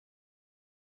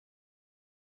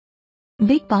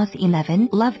Bigg Boss 11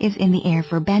 love is in the air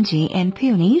for Bandgi and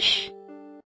Puneesh.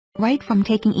 Right from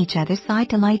taking each other's side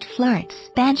to light flirts,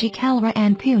 Bandgi, Kalra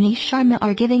and Puneesh-Sharma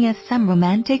are giving us some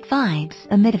romantic vibes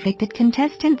amid evicted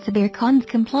contestant Zubair Khan's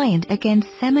complaint against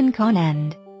Salman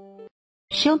and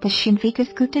Shilpa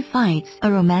Vikas Gupta fights.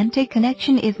 A romantic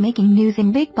connection is making news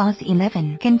in Bigg Boss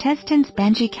 11. Contestants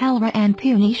Bandgi, Kalra and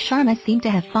Puneesh-Sharma seem to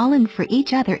have fallen for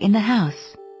each other in the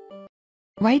house.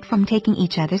 Right from taking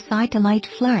each other's side to light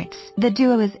flirts, the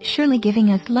duo is surely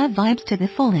giving us love vibes to the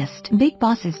fullest. Bigg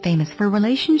Boss is famous for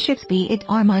relationships, be it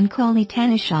Armaan Kohli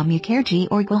Tanishaa Mukerji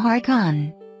or Guahar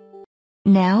Khan.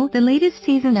 Now, the latest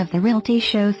season of the realty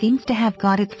show seems to have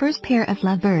got its first pair of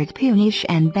lovebirds, Puneesh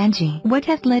and Bandgi. What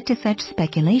has led to such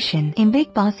speculation? In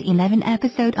Bigg Boss 11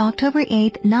 episode October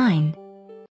 8-9,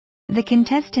 the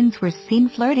contestants were seen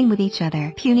flirting with each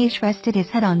other. Puneesh rested his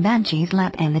head on Bandgi's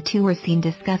lap and the two were seen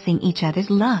discussing each other's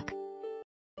luck.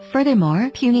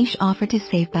 Furthermore, Puneesh offered to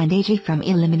save Bandgi from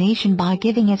elimination by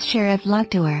giving his share of luck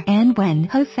to her. And when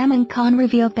host Salman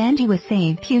revealed Bandgi was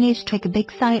saved, Puneesh took a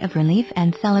big sigh of relief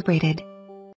and celebrated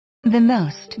the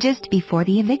most. Just before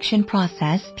the eviction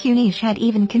process, Puneesh had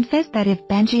even confessed that if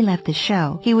Bandgi left the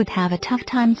show, he would have a tough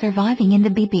time surviving in the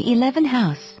BB11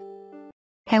 house.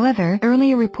 However,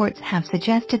 earlier reports have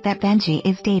suggested that Bandgi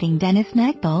is dating Dennis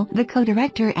Nagbal, the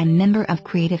co-director and member of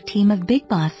creative team of Bigg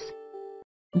Boss.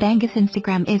 Bandgi's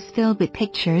Instagram is filled with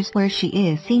pictures where she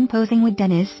is seen posing with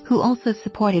Dennis, who also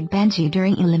supported Bandgi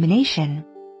during elimination.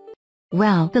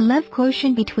 Well, the love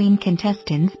quotient between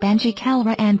contestants Bandgi,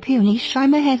 Kalra and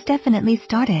Puneesh-Sharma has definitely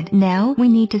started. Now we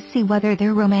need to see whether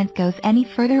their romance goes any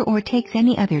further or takes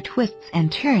any other twists and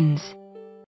turns.